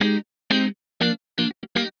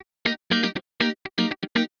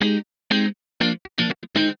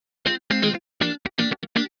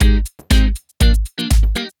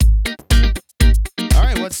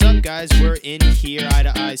guys? We're in here, Eye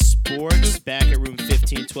to Eye Sports, back at room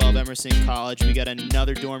 1512, Emerson College. We got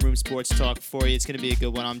another dorm room sports talk for you. It's going to be a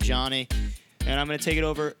good one. I'm Johnny, and I'm going to take it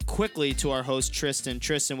over quickly to our host, Tristan.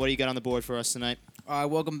 Tristan, what do you got on the board for us tonight? All right,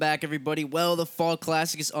 welcome back, everybody. Well, the Fall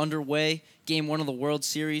Classic is underway. Game 1 of the World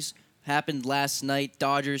Series happened last night.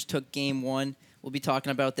 Dodgers took Game 1. We'll be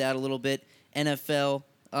talking about that a little bit. NFL,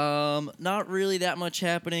 not really that much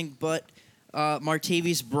happening, but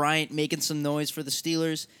Martavis Bryant making some noise for the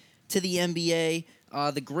Steelers. To the NBA,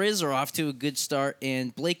 the Grizz are off to a good start,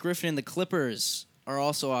 and Blake Griffin and the Clippers are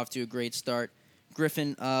also off to a great start.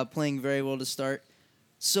 Griffin playing very well to start.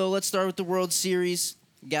 So let's start with the World Series.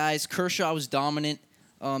 Guys, Kershaw was dominant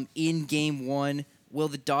in Game 1. Will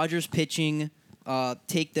the Dodgers pitching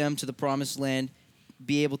take them to the promised land,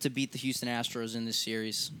 be able to beat the Houston Astros in this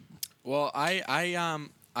series? Well,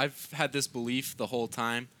 I've had this belief the whole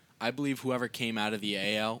time. I believe whoever came out of the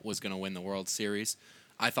AL was going to win the World Series.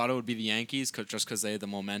 I thought it would be the Yankees just because they had the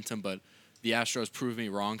momentum, but the Astros proved me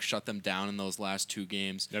wrong, shut them down in those last two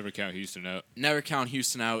games. Never count Houston out. Never count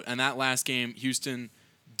Houston out. And that last game, Houston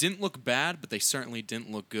didn't look bad, but they certainly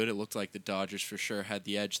didn't look good. It looked like the Dodgers for sure had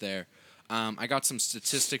the edge there. I got some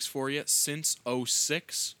statistics for you. Since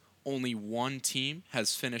 2006, only one team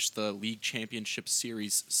has finished the League Championship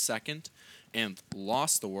Series second and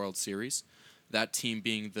lost the World Series, that team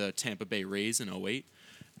being the Tampa Bay Rays in 2008.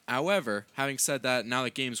 However, having said that, now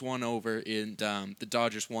that game's won over and the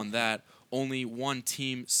Dodgers won that, only one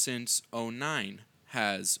team since 2009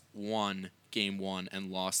 has won Game 1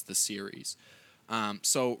 and lost the series.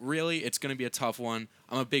 So really, it's going to be a tough one.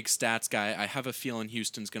 I'm a big stats guy. I have a feeling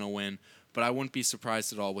Houston's going to win, but I wouldn't be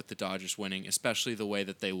surprised at all with the Dodgers winning, especially the way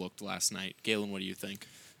that they looked last night. Galen, what do you think?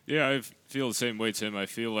 Yeah, I feel the same way, Tim. I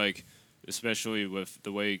feel like, especially with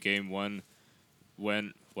the way Game 1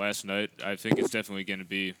 went last night, I think it's definitely going to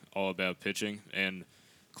be all about pitching. And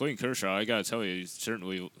Clayton Kershaw, I got to tell you, he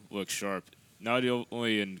certainly looks sharp. Not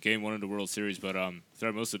only in Game 1 of the World Series, but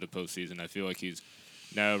throughout most of the postseason. I feel like he's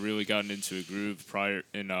now really gotten into a groove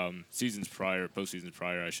postseasons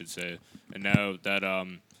prior, I should say. And now that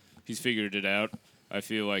he's figured it out, I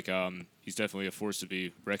feel like he's definitely a force to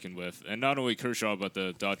be reckoned with. And not only Kershaw, but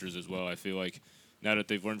the Dodgers as well. I feel like now that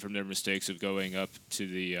they've learned from their mistakes of going up to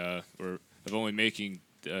the or of only making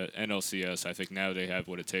NLCS, I think now they have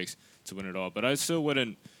what it takes to win it all. But I still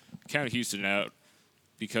wouldn't count Houston out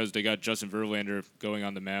because they got Justin Verlander going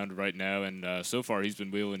on the mound right now, and so far he's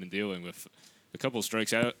been wheeling and dealing with a couple of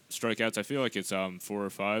strikeouts. I feel like it's 4 or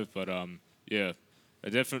 5, but yeah, I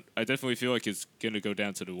definitely feel like it's going to go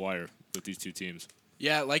down to the wire with these two teams.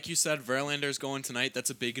 Yeah, like you said, Verlander's going tonight. That's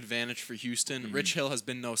a big advantage for Houston. Mm-hmm. Rich Hill has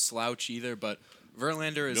been no slouch either, but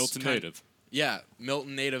Verlander is Milton native. Yeah,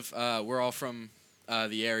 Milton native. We're all from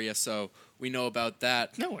the area, so we know about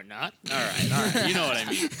that. No, we're not. All right. You know what I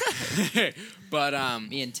mean. But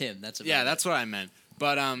Me and Tim, that's about that's what I meant.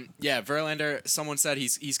 But yeah, Verlander. Someone said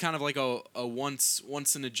he's kind of like a once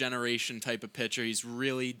in a generation type of pitcher. He's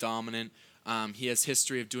really dominant. He has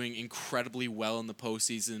history of doing incredibly well in the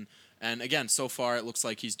postseason, and again, so far it looks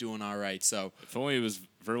like he's doing all right. So if only it was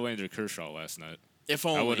Verlander Kershaw last night. If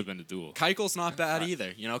only. That would have been a duel. Keuchel's not bad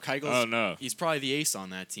either. You know, Keuchel's. Oh no. He's probably the ace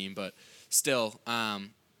on that team, but still,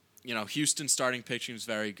 Houston starting pitching is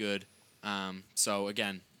very good. So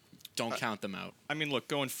again, don't count them out. I mean, look,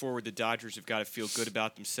 going forward, the Dodgers have got to feel good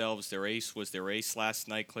about themselves. Their ace was their ace last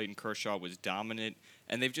night. Clayton Kershaw was dominant,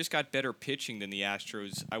 and they've just got better pitching than the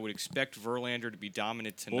Astros. I would expect Verlander to be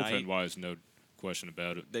dominant tonight. Bullpen-wise, no question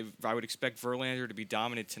about it. I would expect Verlander to be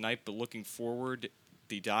dominant tonight, but looking forward,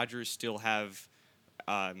 the Dodgers still have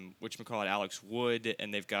Alex Wood,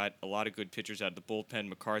 and they've got a lot of good pitchers out of the bullpen,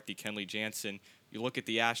 McCarthy, Kenley Jansen. You look at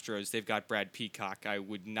the Astros, they've got Brad Peacock. I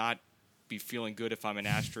would not be feeling good if I'm an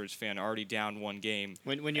Astros fan already down one game.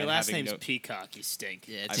 When your last name's Peacock, you stink.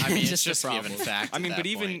 Yeah, it's just a given fact.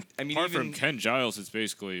 Apart from Ken Giles, it's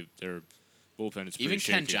basically their bullpen is pretty even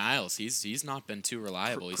shaky. Ken Giles, he's not been too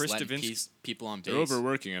reliable. He's letting people on base. They're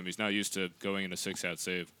overworking him. He's not used to going in a 6-out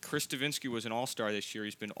save. Chris Davinsky was an all-star this year.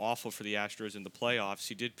 He's been awful for the Astros in the playoffs.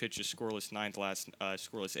 He did pitch a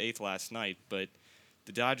scoreless eighth last night, but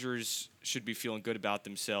the Dodgers should be feeling good about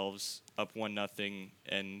themselves, up 1-0,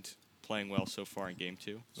 and playing well so far in Game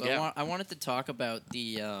 2. So yeah. I wanted to talk about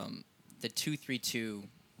the 2-3-2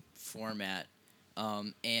 format.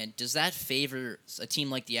 And does that favor a team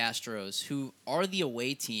like the Astros, who are the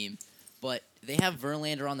away team, but they have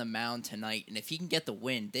Verlander on the mound tonight, and if he can get the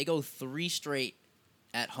win, they go 3 straight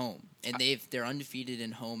at home, and they're undefeated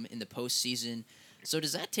in home in the postseason. So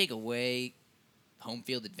does that take away home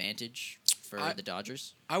field advantage for the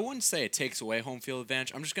Dodgers? I wouldn't say it takes away home field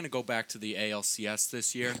advantage. I'm just going to go back to the ALCS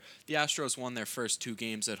this year. The Astros won their first 2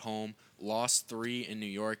 games at home, lost 3 in New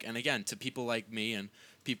York. And again, to people like me and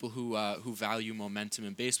people who value momentum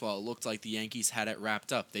in baseball, it looked like the Yankees had it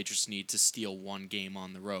wrapped up. They just need to steal 1 game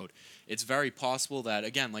on the road. It's very possible that,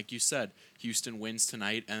 again, like you said, Houston wins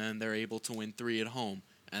tonight and then they're able to win 3 at home.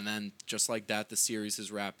 And then just like that, the series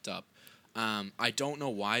is wrapped up. I don't know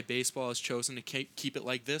why baseball has chosen to keep it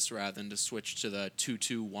like this rather than to switch to the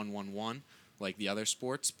 2-2, 1-1-1 like the other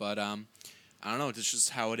sports. But I don't know. It's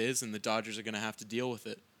just how it is, and the Dodgers are going to have to deal with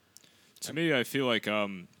it. To me, I feel like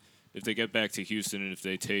if they get back to Houston and if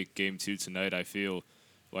they take Game 2 tonight, I feel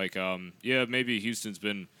like, maybe Houston's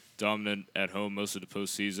been dominant at home most of the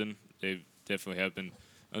postseason. They definitely have been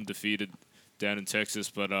undefeated down in Texas.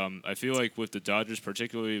 But I feel like with the Dodgers,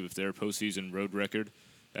 particularly with their postseason road record,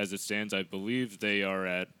 as it stands, I believe they are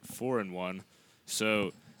at 4-1.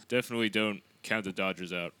 So definitely don't count the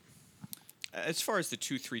Dodgers out. As far as the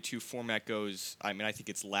 2-3-2 format goes, I mean, I think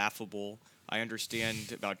it's laughable. I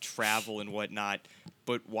understand about travel and whatnot,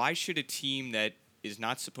 but why should a team that is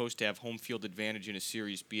not supposed to have home field advantage in a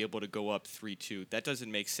series be able to go up 3-2? That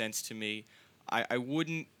doesn't make sense to me. I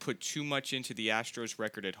wouldn't put too much into the Astros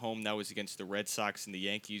record at home. That was against the Red Sox and the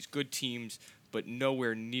Yankees. Good teams, but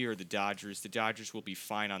nowhere near the Dodgers. The Dodgers will be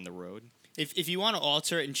fine on the road. If you want to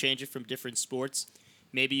alter it and change it from different sports,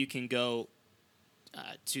 maybe you can go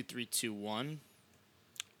 2-3-2-1.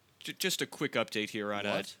 Just a quick update here on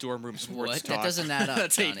Dorm Room Sports What? Talk. That doesn't add up.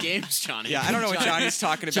 That's 8 Johnny. games, Johnny. Yeah, I don't know what Johnny's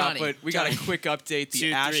talking about, Johnny, but we got a quick update. The 2,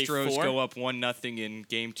 3, Astros 4. go up 1-0 in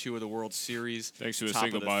Game 2 of the World Series. Thanks to a top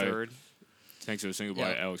single of the by third.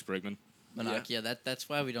 by Alex Bregman. Monarch, that's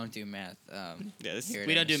why we don't do math. Here at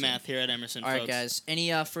We don't do Emerson. math here at Emerson, All right, folks. guys.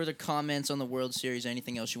 Any further comments on the World Series?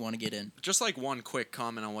 Anything else you want to get in? Just like one quick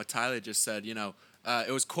comment on what Tyler just said. You know,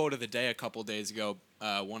 it was quote of the day a couple days ago.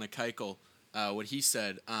 One of Keuchel. What he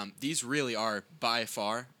said, these really are, by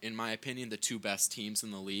far, in my opinion, the 2 best teams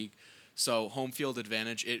in the league. So home field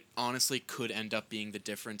advantage, it honestly could end up being the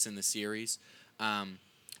difference in the series.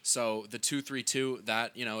 So the 2-3-2,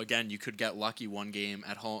 that, you know, again, you could get lucky 1 game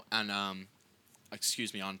at home and on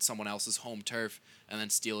someone else's home turf and then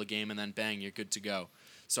steal a game and then bang, you're good to go.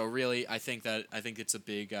 So really, I think it's a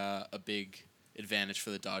big advantage for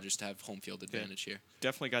the Dodgers to have home field advantage here.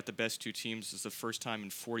 Definitely got the best 2 teams. It's the first time in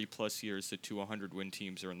 40-plus years that 2 100-win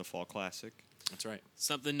teams are in the Fall Classic. That's right.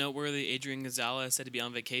 Something noteworthy, Adrian Gonzalez had to be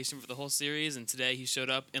on vacation for the whole series, and today he showed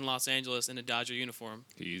up in Los Angeles in a Dodger uniform.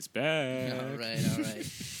 He's back. All right.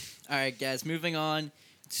 All right, guys. Moving on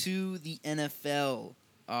to the NFL.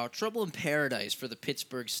 Trouble in paradise for the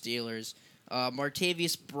Pittsburgh Steelers.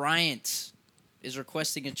 Martavius Bryant is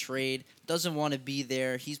requesting a trade. Doesn't want to be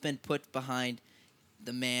there. He's been put behind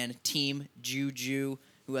the man, Team Juju,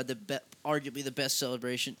 who had arguably the best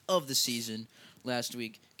celebration of the season last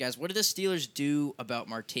week. Guys, what did the Steelers do about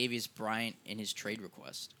Martavius Bryant and his trade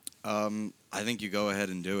request? I think you go ahead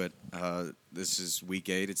and do it. This is week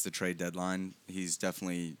 8. It's the trade deadline. He's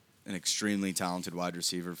definitely an extremely talented wide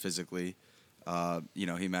receiver physically.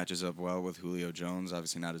 He matches up well with Julio Jones.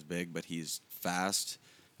 Obviously not as big, but he's fast.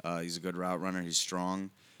 He's a good route runner. He's strong.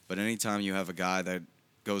 But anytime you have a guy that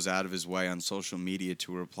goes out of his way on social media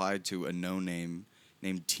to reply to a no-name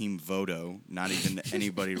named Team Vodo, not even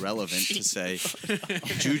anybody relevant, to say,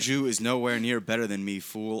 Juju is nowhere near better than me,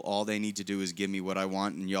 fool. All they need to do is give me what I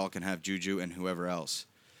want, and y'all can have Juju and whoever else.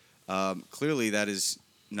 Clearly, that is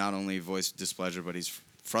not only voiced displeasure, but he's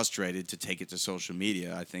frustrated to take it to social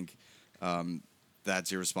media. I think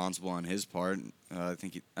that's irresponsible on his part. And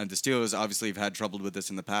the Steelers obviously have had trouble with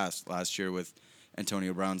this in the past. Last year with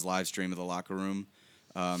Antonio Brown's live stream of the locker room.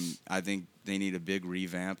 I think they need a big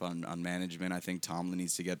revamp on management. I think Tomlin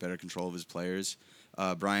needs to get better control of his players.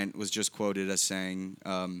 Bryant was just quoted as saying,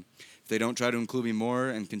 if they don't try to include me more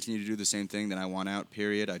and continue to do the same thing, then I want out,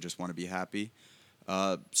 period. I just want to be happy.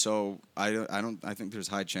 So I think there's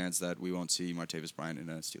high chance that we won't see Martavis Bryant in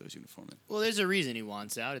a Steelers uniform. Well, there's a reason he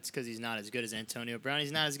wants out. It's because he's not as good as Antonio Brown.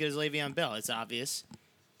 He's not as good as Le'Veon Bell. It's obvious.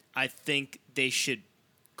 I think they should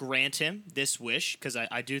grant him this wish because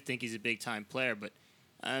I do think he's a big-time player. But,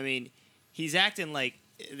 I mean, he's acting like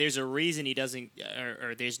there's a reason he doesn't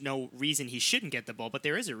or there's no reason he shouldn't get the ball, but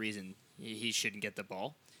there is a reason he shouldn't get the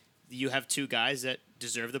ball. You have 2 guys that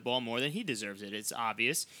deserve the ball more than he deserves it. It's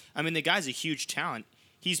obvious. I mean, the guy's a huge talent.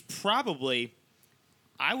 He's probably,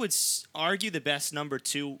 I would argue, the best number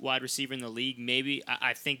 2 wide receiver in the league. Maybe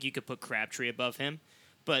I think you could put Crabtree above him.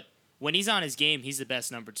 But when he's on his game, he's the best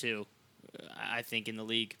number 2, I think, in the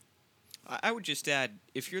league. I would just add,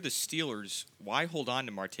 if you're the Steelers, why hold on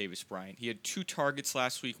to Martavis Bryant? He had 2 targets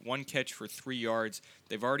last week, 1 catch for 3 yards.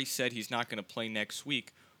 They've already said he's not going to play next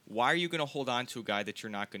week. Why are you going to hold on to a guy that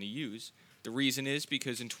you're not going to use? The reason is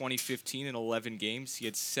because in 2015, in 11 games, he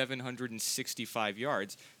had 765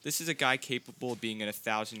 yards. This is a guy capable of being an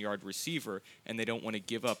 1,000-yard receiver, and they don't want to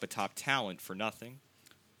give up a top talent for nothing.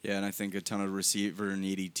 Yeah, and I think a ton of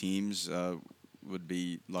receiver-needy teams would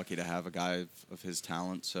be lucky to have a guy of his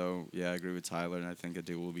talent. So, yeah, I agree with Tyler, and I think a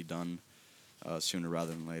deal will be done sooner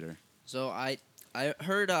rather than later. So I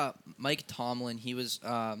heard Mike Tomlin. He was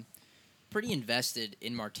pretty invested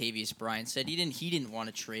in Martavius Bryant. Said he didn't want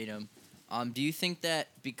to trade him. Do you think that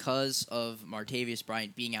because of Martavius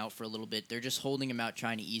Bryant being out for a little bit, they're just holding him out,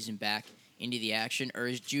 trying to ease him back into the action, or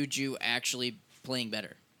is Juju actually playing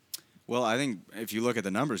better? Well, I think if you look at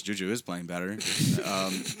the numbers, Juju is playing better.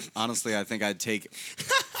 Honestly, I think I'd take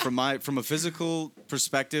from a physical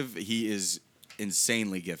perspective, he is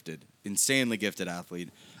insanely gifted athlete.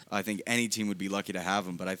 I think any team would be lucky to have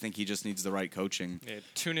him, but I think he just needs the right coaching. Yeah,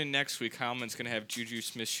 tune in next week. Heilman's going to have Juju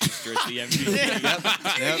Smith-Schuster as the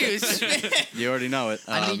MVP. Yep. You already know it.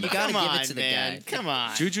 I mean, you got to Come give on, it to the man. guy. Come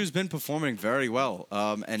on. Juju's been performing very well,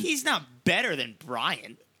 and He's not better than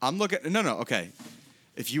Bryant. I'm looking. No, okay.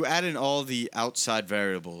 If you add in all the outside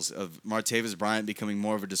variables of Martavis Bryant becoming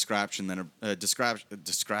more of a distraction than a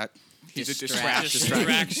He's a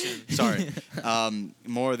Distraction. Sorry,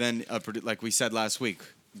 more than like we said last week,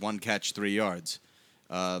 1 catch, 3 yards.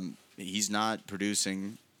 He's not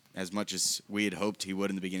producing as much as we had hoped he would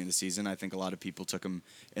in the beginning of the season. I think a lot of people took him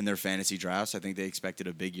in their fantasy drafts. I think they expected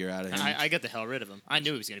a big year out of him. I got the hell rid of him. I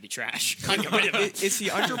knew he was going to be trash. I got rid of him. Is he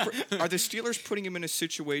under? Are the Steelers putting him in a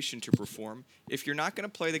situation to perform? If you're not going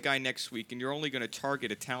to play the guy next week and you're only going to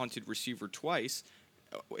target a talented receiver twice,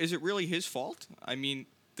 is it really his fault? I mean,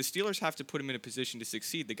 the Steelers have to put him in a position to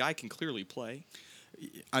succeed. The guy can clearly play.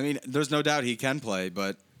 I mean, there's no doubt he can play,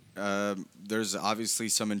 but there's obviously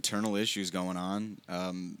some internal issues going on.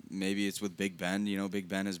 Maybe it's with Big Ben. You know, Big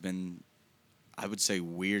Ben has been, I would say,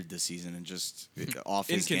 weird this season and just off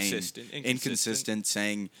his game. Inconsistent,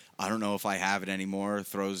 saying, I don't know if I have it anymore.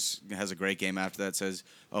 Has a great game after that, says,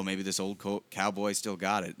 oh, maybe this old Cowboy still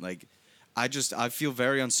got it. Like, I feel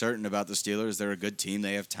very uncertain about the Steelers. They're a good team.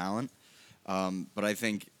 They have talent. But I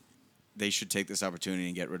think they should take this opportunity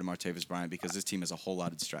and get rid of Martavis Bryant because this team has a whole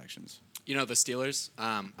lot of distractions. You know, the Steelers,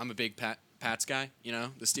 I'm a big Pats guy. You know,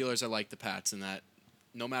 the Steelers are like the Pats in that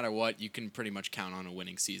no matter what, you can pretty much count on a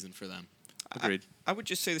winning season for them. Agreed. I would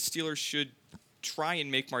just say the Steelers should try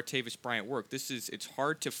and make Martavis Bryant work. It's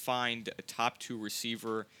hard to find a top 2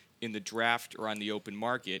 receiver in the draft or on the open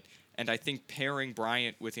market, and I think pairing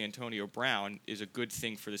Bryant with Antonio Brown is a good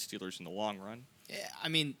thing for the Steelers in the long run. Yeah, I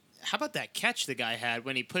mean, how about that catch the guy had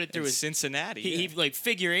when he put it through his Cincinnati? He like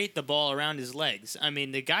figure 8 the ball around his legs. I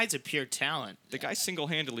mean, the guy's a pure talent. The guy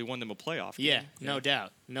single-handedly won them a playoff game. Yeah, no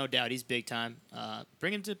doubt. He's big time.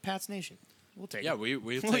 Bring him to Pats Nation. We'll take Yeah, him. we'll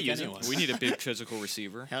We'll take use him. anyone. We need a big physical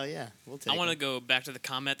receiver. Hell yeah, we'll take I want to him. go back to the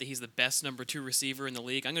comment that he's the best number 2 receiver in the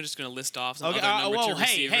league. I'm just going to list off some Okay, other number 2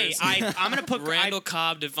 hey, receivers. I'm going to put Randall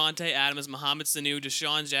Cobb, Devontae Adams, Mohamed Sanu,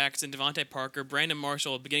 Deshaun Jackson, Devontae Parker, Brandon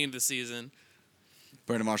Marshall at the beginning of the season.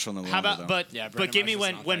 Brandon Marshall in the How longer, about though. Yeah, but Brandon give me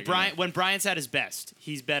Marshall's when not that when Bryant's at his best,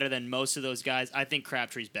 he's better than most of those guys. I think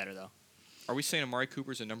Crabtree's better though. Are we saying Amari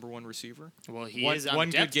Cooper's a number 1 receiver? Well, he one is on one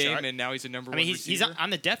the good depth game, chart. and now he's a number I 1 mean, he's receiver? on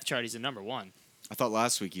the depth chart. He's a number 1. I thought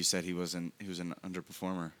last week you said he was an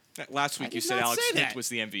underperformer. Last week I you did said not Alex say Smith that. was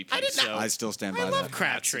the MVP. I did not. so I still stand by I love that.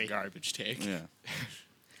 Crabtree. Garbage take. Yeah.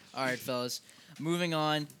 All right, fellas. Moving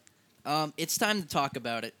on. It's time to talk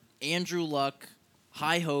about it. Andrew Luck,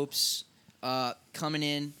 high hopes, coming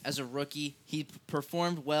in as a rookie. He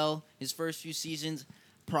performed well his first few seasons.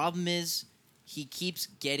 Problem is, he keeps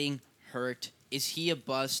getting hurt. Is he a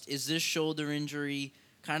bust? Is this shoulder injury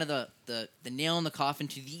kind of the nail in the coffin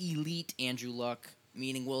to the elite Andrew Luck?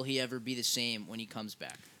 Meaning, will he ever be the same when he comes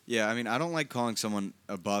back? Yeah, I mean, I don't like calling someone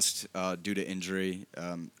a bust due to injury.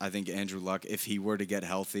 I think Andrew Luck, if he were to get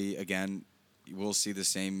healthy again, we'll see the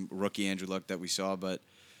same rookie Andrew Luck that we saw. But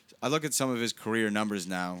I look at some of his career numbers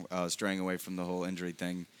now, straying away from the whole injury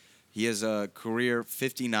thing. He has a career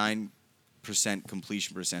 59%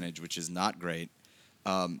 completion percentage, which is not great.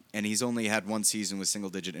 And he's only had 1 season with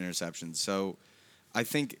single-digit interceptions. So I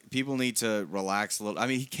think people need to relax a little. I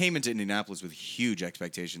mean, he came into Indianapolis with huge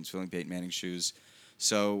expectations, filling Peyton Manning's shoes.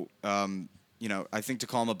 So, I think to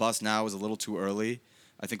call him a bust now is a little too early.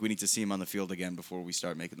 I think we need to see him on the field again before we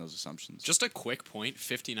start making those assumptions. Just a quick point,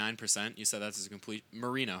 59%. You said that's his complete.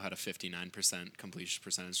 Marino had a 59% completion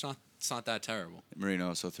percentage. It's not that terrible. Marino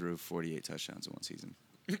also threw 48 touchdowns in 1 season.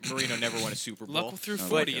 Marino never won a Super Bowl. Luck threw Oh,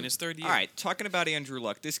 40 okay. in his third year. All right, talking about Andrew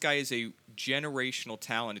Luck, this guy is a generational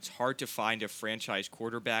talent. It's hard to find a franchise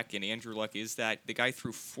quarterback, and Andrew Luck is that. The guy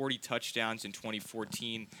threw 40 touchdowns in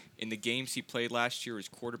 2014. In the games he played last year, his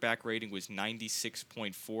quarterback rating was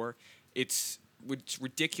 96.4. It's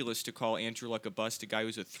ridiculous to call Andrew Luck a bust, a guy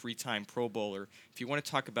who's a 3-time Pro Bowler. If you want to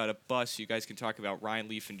talk about a bust, you guys can talk about Ryan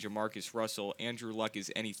Leaf and Jamarcus Russell. Andrew Luck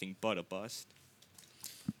is anything but a bust.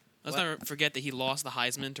 Let's not forget that he lost the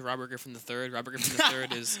Heisman to Robert Griffin III. Robert Griffin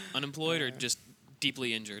III is unemployed or just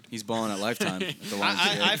deeply injured. He's balling at Lifetime. At the Lions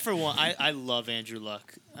I game. for one, I love Andrew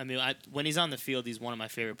Luck. I mean, when he's on the field, he's one of my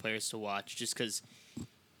favorite players to watch, just because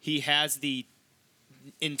he has the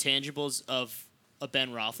intangibles of a Ben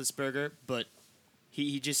Roethlisberger, but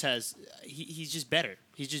he just has he's just better.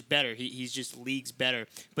 He's just better. He's just leagues better.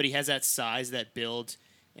 But he has that size, that build,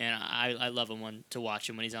 and I love him to watch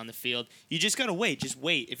him when he's on the field. You just gotta wait. Just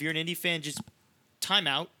wait. If you're an Indy fan, just time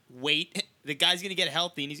out. Wait. The guy's gonna get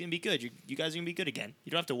healthy and he's gonna be good. You guys are gonna be good again.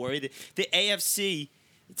 You don't have to worry. The AFC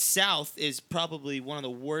South is probably one of the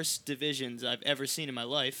worst divisions I've ever seen in my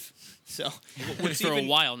life. So For a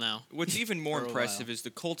while now. What's even more For a impressive while. is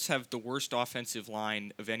the Colts have the worst offensive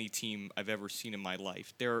line of any team I've ever seen in my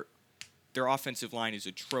life. Their offensive line is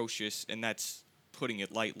atrocious, and that's putting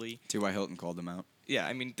it lightly. T.Y. Hilton called them out. Yeah,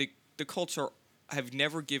 I mean the Colts have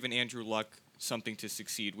never given Andrew Luck something to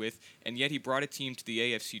succeed with, and yet he brought a team to the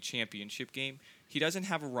AFC Championship game. He doesn't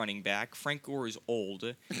have a running back. Frank Gore is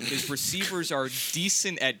old. His receivers are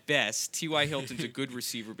decent at best. T.Y. Hilton's a good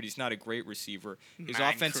receiver, but he's not a great receiver. His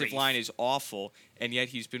offensive line is awful, and yet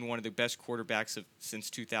he's been one of the best quarterbacks since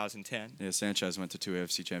 2010. Yeah, Sanchez went to 2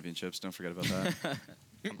 AFC championships. Don't forget about that.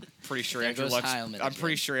 Pretty sure There Andrew goes Luck's. Heilman I'm pretty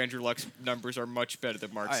again. sure Andrew Luck's numbers are much better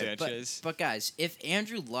than Mark All right, Sanchez. but guys, if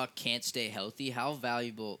Andrew Luck can't stay healthy, how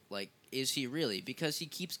valuable is he really? Because he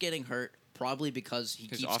keeps getting hurt, probably because he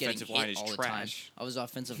His keeps getting offensive line hit is all the time trash. of his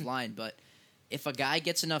offensive line. But if a guy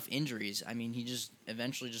gets enough injuries, I mean, he just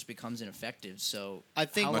eventually just becomes ineffective. So I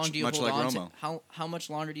think how Much- long do you much hold like on Romo. to? How much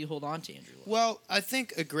longer do you hold on to Andrew Luck? Well, I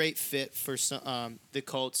think a great fit for some, the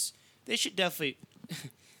Colts. They should definitely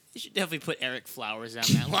put Eric Flowers on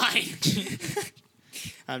that line.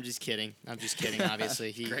 I'm just kidding.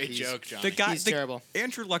 Obviously, Great he's, joke, John. He's terrible.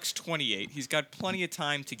 Andrew Luck's 28. He's got plenty of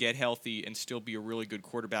time to get healthy and still be a really good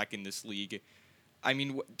quarterback in this league. I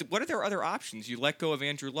mean, what are their other options? You let go of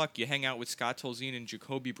Andrew Luck. You hang out with Scott Tolzien and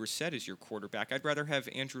Jacoby Brissett as your quarterback. I'd rather have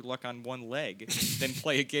Andrew Luck on one leg than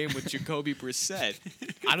play a game with Jacoby Brissett.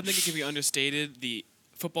 I don't think it can be understated the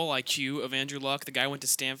football IQ of Andrew Luck. The guy went to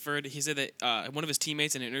Stanford. He said that one of his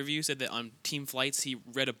teammates in an interview said that on team flights he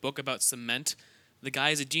read a book about cement. The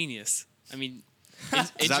guy is a genius. I mean,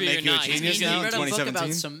 that injury make or you a not, he's genius He now in read a book 2017?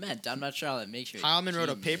 about cement. I'm not sure how that makes you. Heilman wrote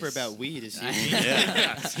a genius. paper about weed. Is he?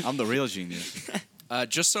 Yeah. I'm the real genius.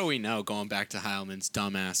 Just so we know, going back to Heilman's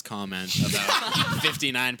dumbass comment about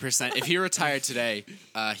 59%, if he retired today,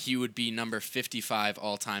 he would be number 55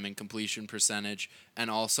 all-time in completion percentage,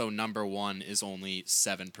 and also number 1 is only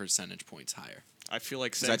 7 percentage points higher. I feel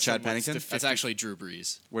like that Chad Samson wants Pennington? to That's 50 actually Drew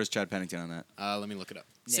Brees. Where's Chad Pennington on that? Let me look it up.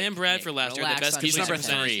 Sam Nick, Bradford last year had the relax best on He's completion number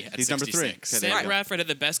Chad percentage. 3 at He's number 3. 66. Okay, there you Sam go. Bradford had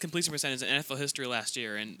the best completion percentage in NFL history last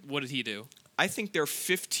year, and what did he do? I think there are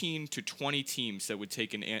 15 to 20 teams that would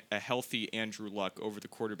take a healthy Andrew Luck over the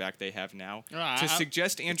quarterback they have now. To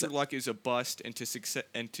suggest Andrew Luck is a bust and to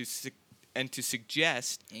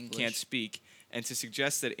suggest English. can't speak and to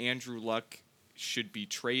suggest that Andrew Luck should be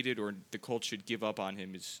traded or the Colts should give up on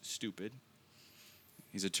him is stupid.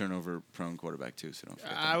 He's a turnover-prone quarterback, too, so don't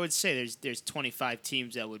forget I that. would say there's 25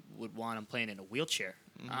 teams that would want him playing in a wheelchair.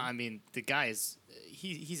 I mean, the guy is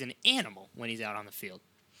he's an animal when he's out on the field.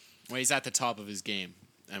 Well, he's at the top of his game,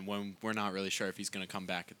 and when we're not really sure if he's going to come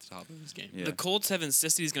back at the top of his game. Yeah. The Colts have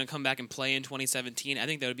insisted he's going to come back and play in 2017. I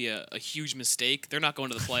think that would be a huge mistake. They're not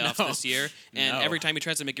going to the playoffs No. this year, and No. every time he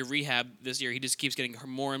tries to make a rehab this year, he just keeps getting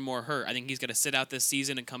more and more hurt. I think he's going to sit out this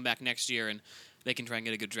season and come back next year, and they can try and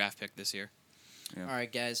get a good draft pick this year. Yeah. All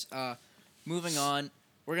right, guys. Moving on,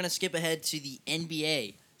 we're gonna skip ahead to the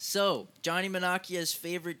NBA. So, Johnny Monakia's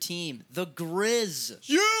favorite team, the Grizz.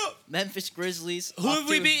 Yeah. Memphis Grizzlies. Who have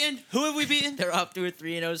we beaten? They're up to a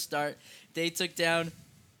 3-0 start. They took down.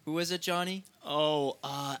 Who was it, Johnny? Oh,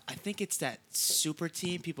 I think it's that super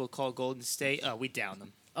team people call Golden State. Oh, we downed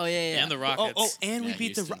them. Oh yeah. And the Rockets. Oh, and we Yeah,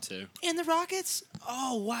 beat the Houston, too. and the Rockets.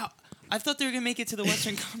 Oh wow. I thought they were gonna make it to the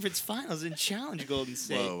Western Conference Finals and challenge Golden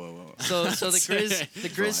State. Whoa. So the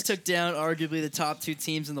Grizz Relax. took down arguably the top 2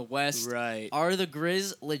 teams in the West. Right. Are the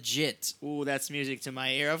Grizz legit? Ooh, that's music to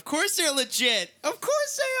my ear. Of course they're legit. Of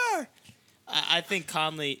course they are. I think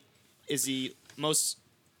Conley is the most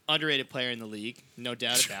underrated player in the league, no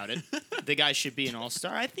doubt about it. the guy should be an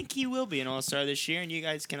all-star. I think he will be an all-star this year, and you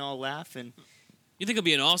guys can all laugh. And You think he'll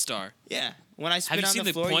be an all-star? yeah, when I Have spit you on seen the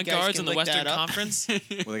the floor, point you guys guards can in the lick Western that up. Conference?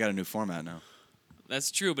 Well, they got a new format now. That's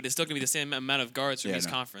true, but it's still going to be the same amount of guards from Yeah, each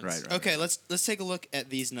no. conference. Right. Okay, let's take a look at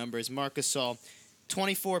these numbers. Marc Gasol,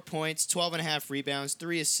 24 points, 12.5 rebounds,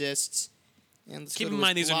 3 assists. And let's Keep go in to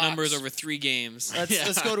mind his these are numbers blocks. over 3 games.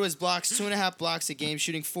 Let's go to his blocks. 2.5 blocks a game,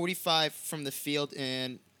 shooting 45 from the field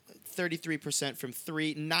and 33% from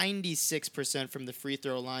 3, 96% from the free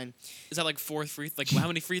throw line. Is that like 4 free? Like how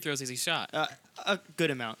many free throws has he shot? A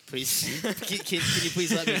good amount, please. can you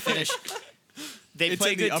please let me finish? They It's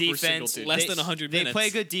play in the good upper defense. single digits. Less than 100 They minutes. play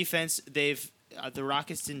good defense. They've the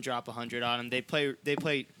Rockets didn't drop 100 on them. They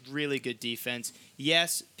play really good defense.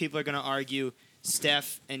 Yes, people are going to argue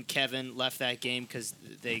Steph and Kevin left that game because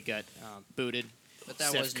they got booted. But that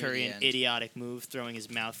Steph was Curry, the an end. idiotic move, throwing his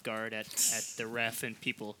mouth guard at the ref, and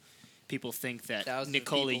people think that Thousands of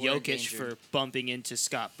Nikola people were Jokic endangered. for bumping into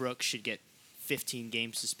Scott Brooks should get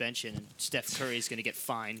 15-game suspension, and Steph Curry is going to get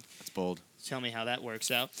fined. That's bold. Tell me how that works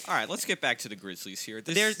out. All right, let's get back to the Grizzlies here.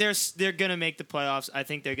 This, They're going to make the playoffs. I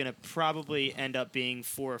think they're going to probably end up being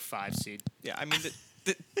 4 or 5 seed. yeah, I mean,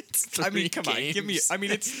 I mean, come on, give me. games. I mean,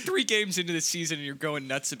 it's 3 games into the season, and you're going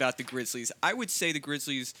nuts about the Grizzlies. I would say the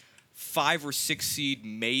Grizzlies 5 or 6 seed,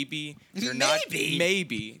 maybe. They're not. Maybe?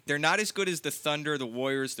 Maybe they're not as good as the Thunder, the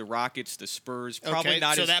Warriors, the Rockets, the Spurs. Probably Okay,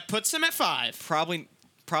 not. so as, that puts them at 5. probably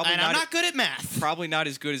And not. I'm not good at math. Probably not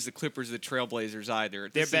as good as the Clippers, or the Trailblazers either.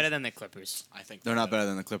 They're This better is- than the Clippers. I think They're not better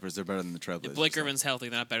than the Clippers. They're better than the Trailblazers. If Blake Griffin's healthy,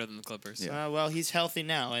 they're not better than the Clippers. Yeah. Well, he's healthy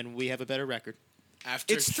now, and we have a better record.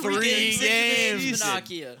 After It's 3 3 games. games.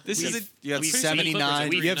 Pinocchio. This is a. You have We've- 79.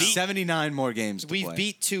 we've You have beat- 79 more games to We've play.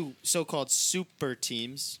 beat 2 so-called super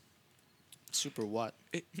teams. Super what?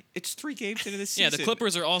 It's 3 games into the season. Yeah, the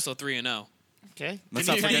Clippers are also 3-0. Okay. Let's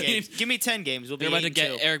Give me not 10 forget- games. Give me 10 games. We'll be They're about to 8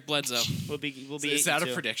 get and 2. Eric Bledsoe. We'll be Is that a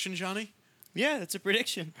 8-2. prediction, Johnny? Yeah, that's a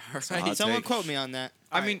prediction. a hot Someone take. quote me on that.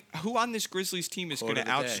 I mean, who on this Grizzlies team is Quote going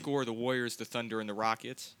to of the day. outscore the Warriors, the Thunder, and the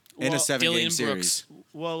Rockets? in a Well, 7-game Dylan series. Brooks,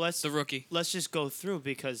 Well, the rookie. let's just go through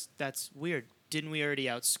because that's weird. Didn't we already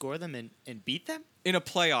outscore them and beat them? In a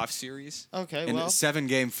playoff series. Okay, In well, a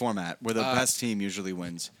 7-game format where the best team usually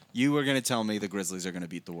wins. You were going to tell me the Grizzlies are going to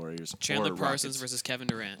beat the Warriors. Chandler or Parsons Rockets. versus Kevin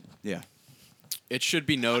Durant. Yeah. It should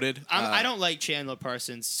be noted. I don't like Chandler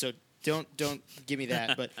Parsons, so don't give me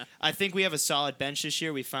that. But I think we have a solid bench this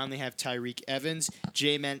year. We finally have Tyreek Evans.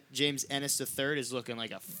 James Ennis III is looking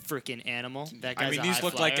like a freaking animal. That guy's I mean, a these high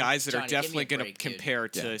look flyer. like guys that Johnny, are give me a definitely going to break, dude. compare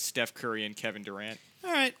to Yeah. Steph Curry and Kevin Durant.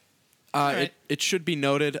 All right. It, it should be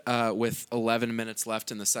noted with 11 minutes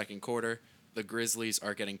left in the second quarter, the Grizzlies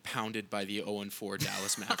are getting pounded by the 0-4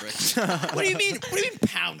 Dallas Mavericks. What do you mean? What do you mean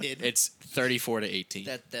pounded? It's 34-18.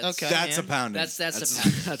 That's Okay. That's a man. pounding. That's a That's-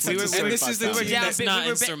 pound. that's We were- that's and this is the certified team pounding. That's not we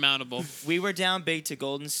were insurmountable. We were down big to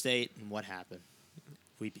Golden State, and what happened?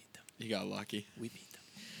 We beat them. You got lucky. We beat them.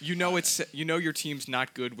 You know your team's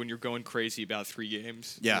not good when you're going crazy about 3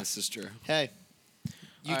 games. Yeah. This is true. Hey,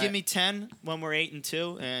 you All give right. me 10 when we're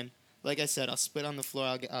 8-2, and like I said, I'll spit on the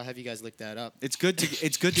floor. I'll have you guys lick that up. It's good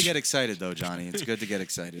to get excited though, Johnny. It's good to get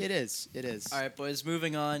excited. It is. It is. All right, boys,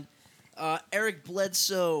 moving on. Eric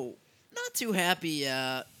Bledsoe, not too happy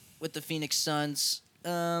with the Phoenix Suns.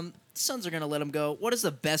 Suns are going to let him go. What is the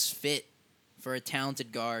best fit for a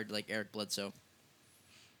talented guard like Eric Bledsoe?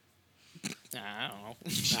 I don't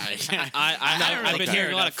know. I've been fair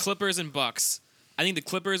hearing a lot of enough. Clippers and Bucks. I think the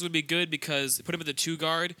Clippers would be good because put him at the 2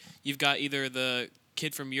 guard. You've got either the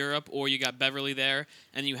kid from Europe or you got Beverly there,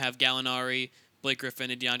 and you have Gallinari, Blake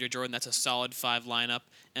Griffin, and DeAndre Jordan. That's a solid 5 lineup.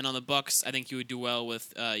 And on the Bucks, I think you would do well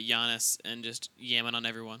with Giannis and just yamming on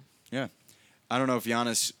everyone. Yeah. I don't know if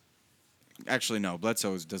Giannis. Actually, no.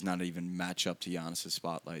 Bledsoe does not even match up to Giannis'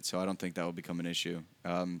 spotlight, so I don't think that will become an issue.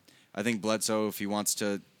 I think Bledsoe, if he wants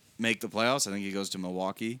to make the playoffs, I think he goes to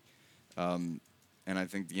Milwaukee. And I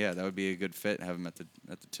think, yeah, that would be a good fit, have him at the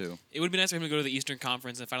 2. It would be nice for him to go to the Eastern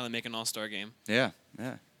Conference and finally make an All-Star game. Yeah,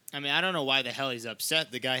 yeah. I mean, I don't know why the hell he's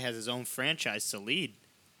upset. The guy has his own franchise to lead.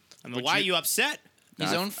 I mean, Would why are you- you upset?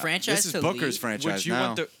 His own franchise This is to Booker's lead? franchise Would you now.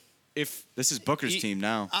 want the if This is Booker's You- team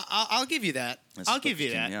now. I'll give you that. That's I'll what give you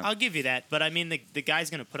Booker's that. team, yeah. I'll give you that. But I mean, the guy's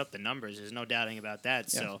going to put up the numbers. There's no doubting about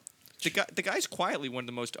that. Yeah. So the guy's quietly one of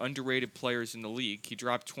the most underrated players in the league. He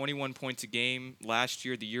dropped 21 points a game last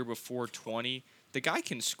year, the year before 20. The guy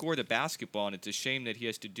can score the basketball, and it's a shame that he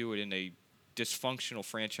has to do it in a dysfunctional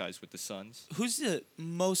franchise with the Suns. who's the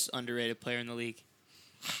most underrated player in the league?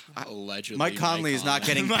 Allegedly, Mike Conley is not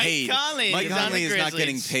getting Mike paid. Conley Mike is on Conley the is not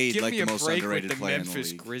getting Grizzlies. paid Give like me the a most break underrated with the player in the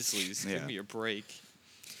Memphis league. Grizzlies. Yeah. Give me a break.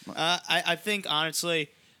 I think honestly,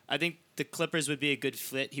 I think the Clippers would be a good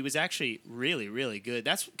fit. He was actually really, really good.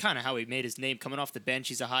 That's kind of how he made his name. Coming off the bench,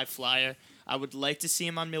 he's a high flyer. I would like to see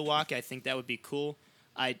him on Milwaukee. I think that would be cool.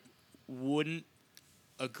 I wouldn't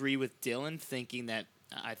agree with Dylan thinking that.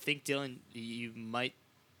 I think Dylan, you might.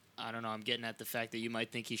 I don't know. I'm getting at the fact that you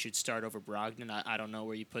might think he should start over Brogdon. I don't know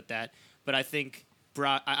where you put that, but I think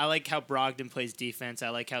I like how Brogdon plays defense. I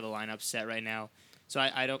like how the lineup's set right now. So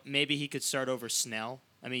I don't. Maybe he could start over Snell.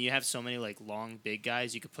 I mean, you have so many like long, big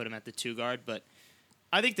guys. You could put him at the 2 guard, but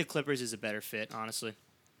I think the Clippers is a better fit, honestly.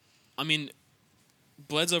 I mean,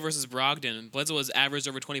 Bledsoe versus Brogdon. Bledsoe has averaged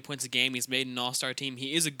over 20 points a game. He's made an all-star team.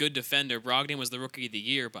 He is a good defender. Brogdon was the rookie of the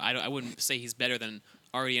year, but I wouldn't say he's better than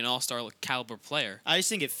already an all-star caliber player. I just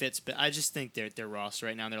think it fits, but I just think their roster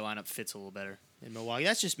right now, their lineup fits a little better in Milwaukee.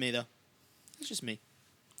 That's just me, though. That's just me.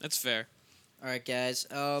 That's fair. All right, guys.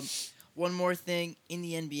 One more thing in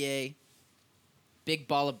the NBA. Big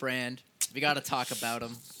baller brand. We got to talk about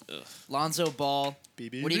him. Lonzo Ball.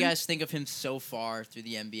 BB. What do you guys think of him so far through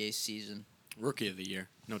the NBA season? Rookie of the year,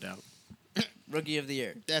 no doubt. Rookie of the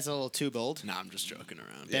year. That's a little too bold. Nah, I'm just joking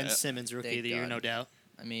around. Ben Simmons, rookie Thank of the year, God. no doubt.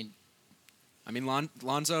 I mean,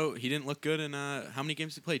 Lonzo, he didn't look good in how many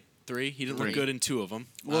games he played? 3. He didn't look 3. good in 2 of them.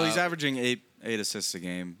 Well, he's averaging eight assists a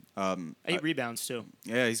game. 8 rebounds, too.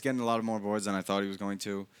 Yeah, he's getting a lot more boards than I thought he was going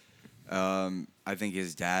to. I think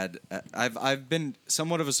his dad. I've been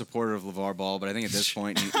somewhat of a supporter of LeVar Ball, but I think at this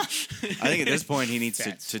point, he needs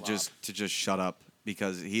to just shut up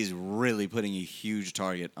because he's really putting a huge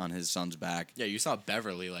target on his son's back. Yeah, you saw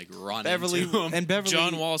Beverly run Beverly into him. and Beverly.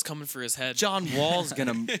 John Wall's coming for his head. John Wall's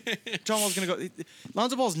gonna go.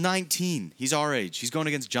 Lonzo Ball's 19. He's our age. He's going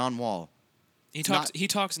against John Wall. He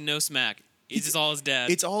talks no smack. He's just all his dad.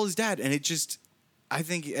 It's all his dad, and it just. I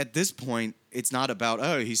think at this point, it's not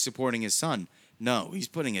about he's supporting his son. No, he's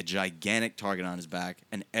putting a gigantic target on his back,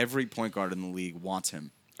 and every point guard in the league wants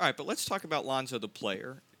him. All right, but let's talk about Lonzo the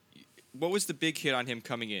player. What was the big hit on him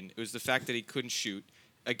coming in? It was the fact that he couldn't shoot.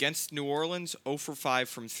 Against New Orleans, 0 for 5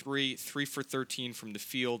 from 3, 3 for 13 from the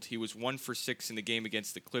field. He was 1 for 6 in the game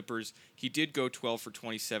against the Clippers. He did go 12 for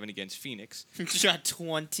 27 against Phoenix. Shot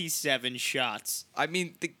 27 shots. I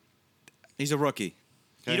mean, He's a rookie.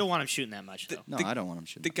 You don't want him shooting that much, though. No, I don't want him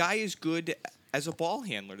shooting. the guy is good as a ball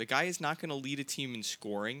handler. The guy is not going to lead a team in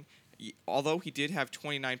scoring. Although he did have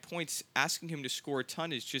 29 points, asking him to score a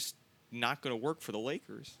ton is just not going to work for the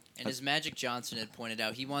Lakers. and as Magic Johnson had pointed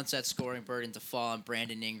out, he wants that scoring burden to fall on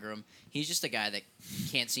Brandon Ingram. He's just a guy that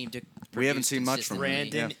can't seem to. We haven't produce seen much from him.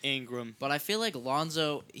 consistently. Brandon Ingram. But I feel like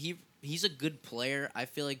Lonzo, he's a good player. I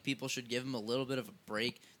feel like people should give him a little bit of a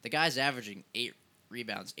break. The guy's averaging 8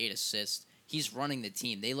 rebounds, 8 assists. He's running the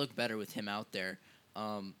team. They look better with him out there.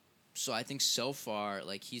 So I think so far,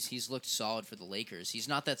 like he's looked solid for the Lakers. He's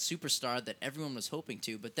not that superstar that everyone was hoping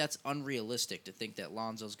to, but that's unrealistic to think that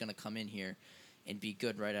Lonzo's going to come in here and be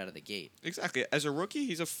good right out of the gate. Exactly. As a rookie,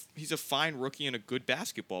 he's a fine rookie and a good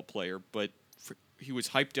basketball player, but he was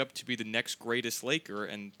hyped up to be the next greatest Laker,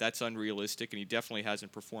 and that's unrealistic, and he definitely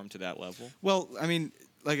hasn't performed to that level. Well, I mean,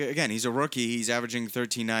 like again, he's a rookie. He's averaging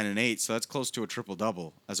 13, 9, and 8, so that's close to a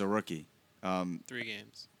triple-double as a rookie. 3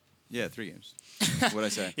 games. Yeah, 3 games. What'd I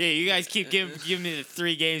say? Yeah, you guys keep giving me the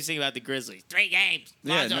 3 games thing about the Grizzlies. 3 games.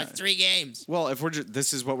 Yeah, Lonzo no- has 3 games. Well, if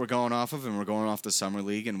this is what we're going off of, and we're going off the summer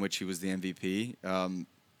league in which he was the MVP.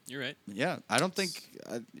 You're right. Yeah, I don't think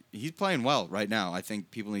he's playing well right now. I think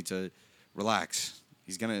people need to relax.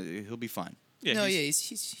 He'll be fine. Yeah, he's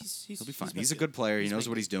He'll be fine. He's a good player. He knows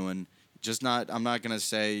what he's doing. Just not. I'm not gonna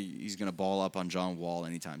say he's gonna ball up on John Wall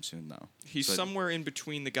anytime soon, though. He's So- somewhere in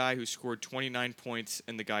between the guy who scored 29 points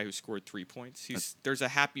and the guy who scored 3 points. There's a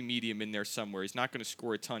happy medium in there somewhere. He's not going to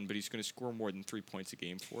score a ton, but he's going to score more than 3 points a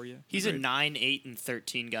game for you. He's a 9, 8, and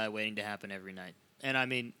 13 guy waiting to happen every night. And I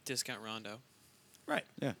mean, Discount Rondo. right.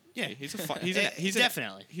 Yeah. Yeah, he's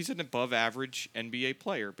Definitely. He's an above average NBA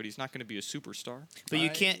player, but he's not going to be a superstar. But you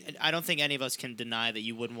can't. I don't think any of us can deny that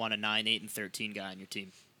you wouldn't want a 9, 8, and 13 guy on your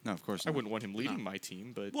team. No, of course I not. wouldn't want him leading my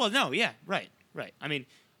team, but Well, no, yeah, right. I mean,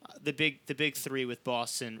 the big 3 with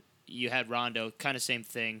Boston. You had Rondo, kind of same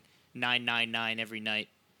thing, 9, 9, 9 every night.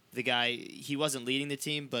 The guy, he wasn't leading the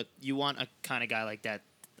team, but you want a kind of guy like that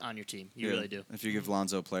on your team. You Yeah. really do. If you give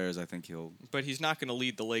Lonzo players, I think he'll. but he's not going to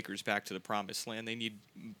lead the Lakers back to the promised land. They need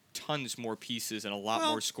tons more pieces and a lot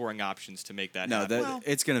more scoring options to make that No, happen.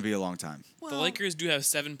 it's gonna be a long time. The Lakers do have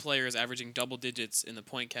 7 players averaging double digits in the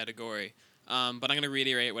point category. But I'm going to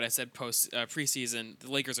reiterate what I said preseason.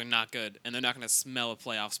 The Lakers are not good, and they're not going to smell a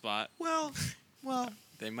playoff spot. Well,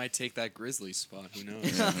 They might take that Grizzlies spot. Who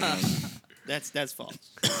knows? that's false.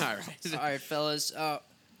 All right. All right, fellas.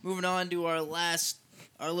 Moving on to our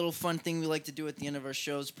little fun thing we like to do at the end of our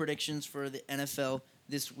shows: predictions for the NFL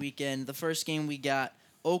this weekend. The first game we got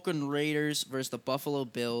Oakland Raiders versus the Buffalo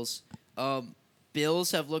Bills.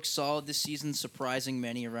 Bills have looked solid this season, surprising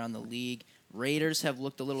many around the league. Raiders have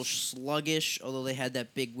looked a little sluggish, although they had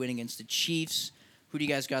that big win against the Chiefs. Who do you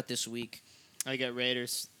guys got this week? I got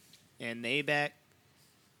Raiders. And they back.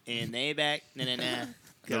 Nah.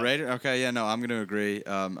 The Raiders? Okay, yeah, no, I'm going to agree.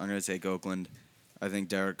 I'm going to take Oakland. I think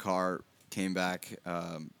Derek Carr came back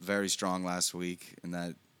very strong last week in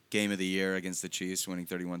that game of the year against the Chiefs, winning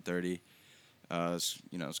 31-30.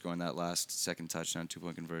 Scoring that last second touchdown,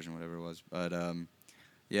 2-point conversion, whatever it was. But,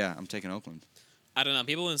 yeah, I'm taking Oakland. I don't know.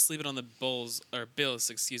 People have been sleeping on the Bills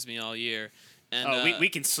all year. And, we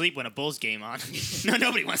can sleep when a Bulls game on. No,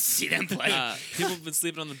 nobody wants to see them play. People have been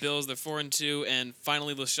sleeping on the Bills. They're 4-2, and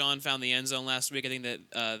finally LaShawn found the end zone last week. I think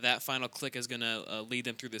that that final click is going to lead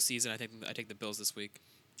them through the season. I take the Bills this week.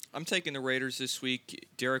 I'm taking the Raiders this week.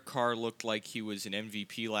 Derek Carr looked like he was an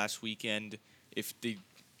MVP last weekend. If the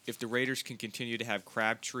Raiders can continue to have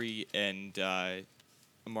Crabtree and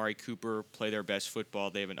Amari Cooper play their best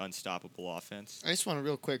football, they have an unstoppable offense. I just want to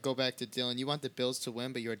real quick go back to Dylan. You want the Bills to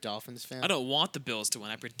win, but you're a Dolphins fan? I don't want the Bills to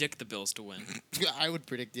win. I predict the Bills to win. I would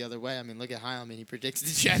predict the other way. I mean, look at Heilman. He predicts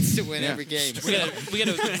the Jets to win every game. We got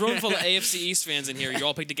a room full of AFC East fans in here. You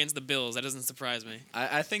all picked against the Bills. That doesn't surprise me.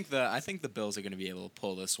 I think the Bills are going to be able to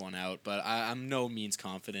pull this one out, but I'm no means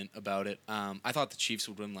confident about it. I thought the Chiefs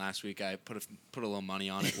would win last week. I put a little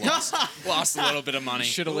money on it. Lost a little bit of money.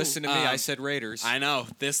 Should have listened to me. I said Raiders. I know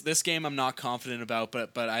this game I'm not confident about,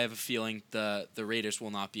 but I have a feeling the Raiders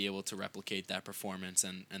will not be able to replicate that performance,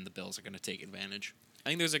 and the Bills are going to take advantage. I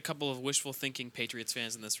think there's a couple of wishful thinking Patriots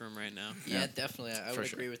fans in this room right now. Yeah, definitely. I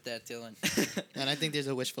would agree with that, Dylan. And I think there's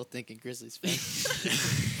a wishful thinking Grizzlies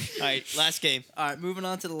fan. All right, last game. All right, moving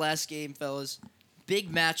on to the last game, fellas.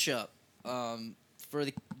 Big matchup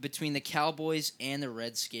between the Cowboys and the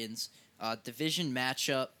Redskins. Division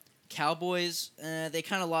matchup. Cowboys, they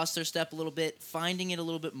kind of lost their step a little bit. Finding it a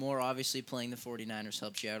little bit more, obviously playing the 49ers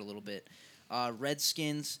helps you out a little bit.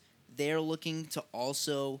 Redskins, they're looking to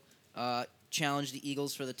also challenge the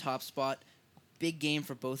Eagles for the top spot. Big game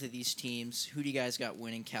for both of these teams. Who do you guys got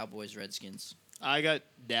winning, Cowboys, Redskins? I got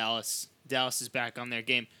Dallas. Dallas is back on their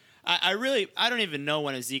game. I don't even know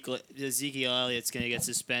when Ezekiel Elliott's going to get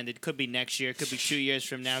suspended. Could be next year. Could be 2 years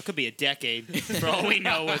from now. Could be a decade. For all we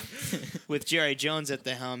know, with Jerry Jones at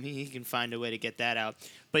the helm, he can find a way to get that out.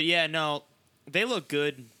 But yeah, no, they look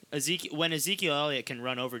good. When Ezekiel Elliott can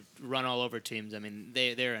run all over teams, I mean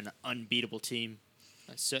they're an unbeatable team.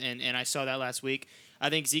 So and I saw that last week.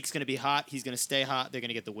 I think Zeke's going to be hot. He's going to stay hot. They're going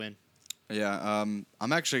to get the win. Yeah,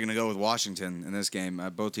 I'm actually going to go with Washington in this game.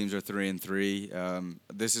 Both teams are 3-3.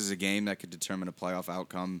 This is a game that could determine a playoff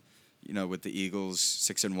outcome. You know, with the Eagles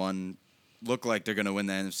 6-1, look like they're going to win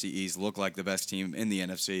the NFC East. Look like the best team in the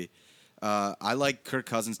NFC. I like Kirk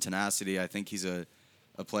Cousins' tenacity. I think he's a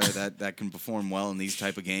player that can perform well in these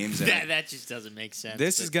type of games. That just doesn't make sense.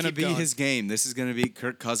 This is going to be his game. This is going to be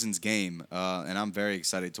Kirk Cousins' game, and I'm very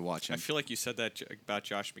excited to watch him. I feel like you said that about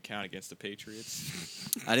Josh McCown against the Patriots.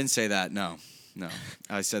 I didn't say that. No.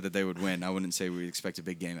 I said that they would win. I wouldn't say we expect a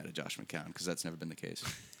big game out of Josh McCown because that's never been the case.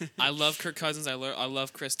 I love Kirk Cousins. I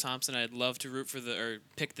love Chris Thompson. I'd love to root for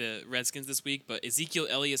pick the Redskins this week, but Ezekiel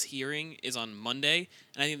Elliott's hearing is on Monday,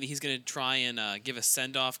 and I think that he's going to try and give a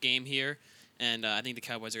send-off game here. And I think the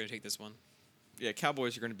Cowboys are going to take this one. Yeah,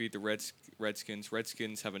 Cowboys are going to beat the Redskins.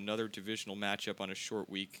 Redskins have another divisional matchup on a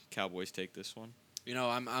short week. Cowboys take this one. You know,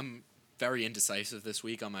 I'm very indecisive this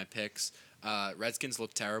week on my picks. Redskins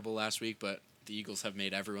looked terrible last week, but the Eagles have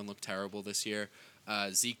made everyone look terrible this year.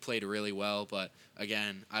 Zeke played really well, but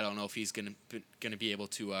again, I don't know if he's going to be able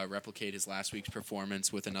to replicate his last week's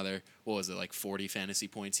performance with another 40 fantasy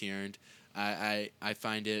points he earned. I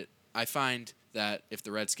find that if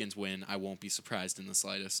the Redskins win, I won't be surprised in the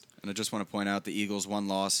slightest. And I just want to point out the Eagles' one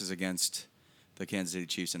loss is against the Kansas City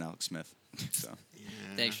Chiefs and Alex Smith. So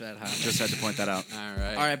Thanks for that, Howard. just had to point that out.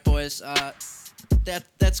 All right, boys.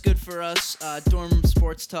 That's good for us. Dorm Room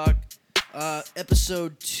Sports Talk,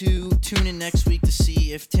 episode 2. Tune in next week to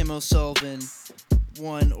see if Tim O'Sullivan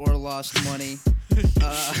won or lost money.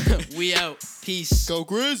 We out. Peace. Go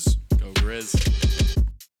Grizz. Go Grizz.